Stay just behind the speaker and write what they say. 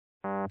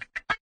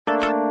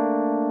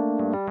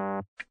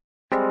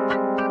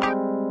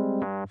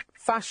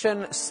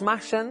Fashion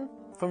smashin'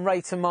 from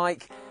Ray to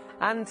Mike,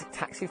 and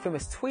Taxi for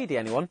Miss Tweedy,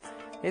 anyone?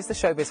 Here's the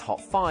Showbiz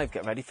Hot 5.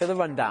 Get ready for the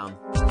rundown.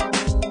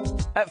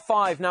 At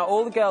 5, now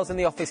all the girls in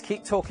the office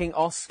keep talking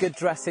Oscar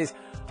dresses,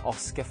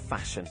 Oscar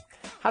fashion.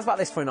 How's about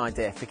this for an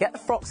idea? Forget the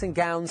frocks and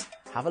gowns,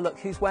 have a look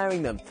who's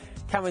wearing them.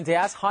 Cameron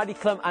Diaz, Heidi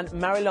Klum and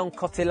Marilyn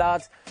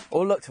Cotillard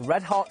all looked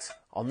red hot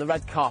on the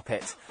red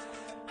carpet.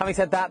 Having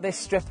said that, this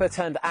stripper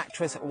turned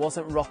actress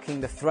wasn't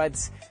rocking the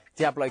threads.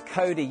 Diablo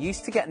Cody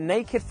used to get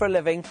naked for a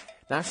living,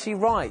 now she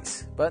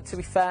writes. But to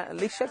be fair, at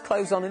least she had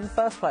clothes on in the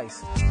first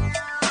place.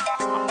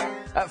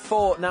 At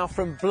 4, now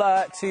from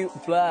Blur to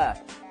Blur.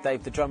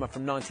 Dave, the drummer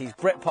from 90s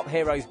Britpop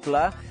heroes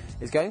Blur,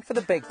 is going for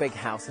the big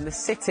house in the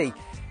city.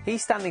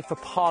 He's standing for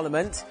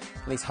Parliament,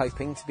 and he's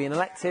hoping to be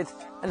elected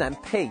an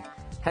MP.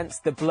 Hence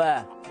the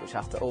Blur, which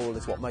after all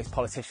is what most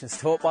politicians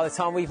talk by the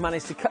time we've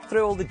managed to cut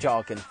through all the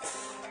jargon.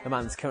 The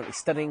man's currently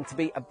studying to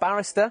be a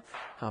barrister.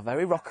 How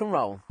very rock and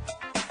roll.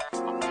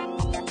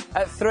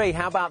 At 3,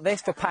 how about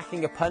this for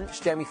packing a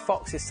punch? Jamie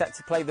Foxx is set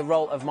to play the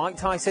role of Mike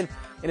Tyson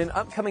in an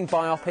upcoming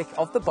biopic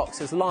of the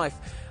boxer's life.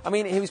 I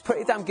mean, he was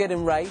pretty damn good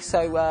in Ray,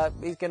 so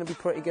he's going to be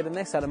pretty good in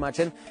this, I'd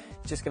imagine.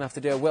 Just going to have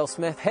to do a Will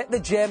Smith, hit the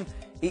gym,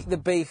 eat the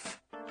beef,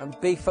 and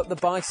beef up the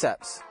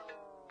biceps.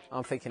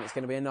 I'm thinking it's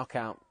going to be a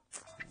knockout.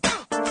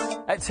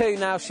 At 2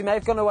 now, she may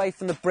have gone away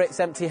from the Brits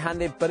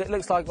empty-handed, but it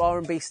looks like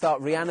R&B star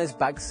Rihanna's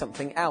bagged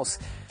something else.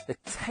 The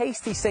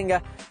tasty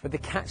singer with the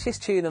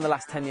catchiest tune in the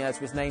last 10 years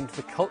was named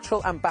the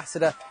cultural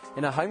ambassador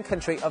in her home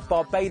country of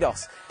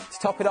Barbados. To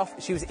top it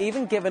off, she was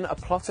even given a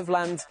plot of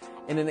land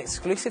in an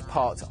exclusive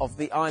part of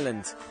the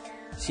island.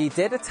 She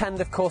did attend,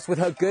 of course, with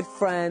her good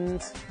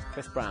friend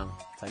Chris Brown.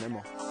 Say no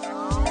more.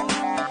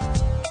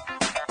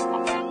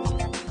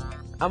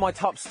 And my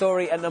top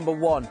story at number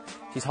 1.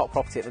 She's hot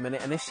property at the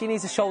minute, and if she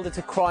needs a shoulder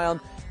to cry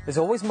on, there's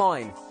always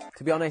mine.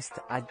 To be honest,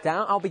 I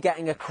doubt I'll be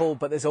getting a call,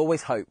 but there's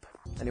always hope.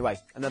 Anyway,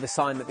 another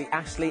sign that the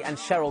Ashley and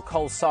Cheryl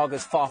Cole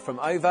saga's far from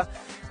over.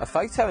 A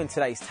photo in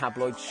today's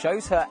tabloid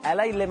shows her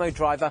LA limo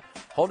driver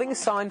holding a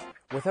sign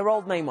with her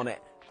old name on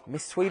it.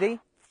 Miss Tweedy?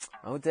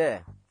 Oh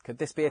dear, could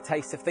this be a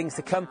taste of things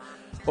to come?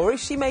 Or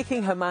is she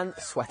making her man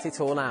sweat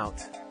it all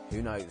out?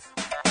 Who knows?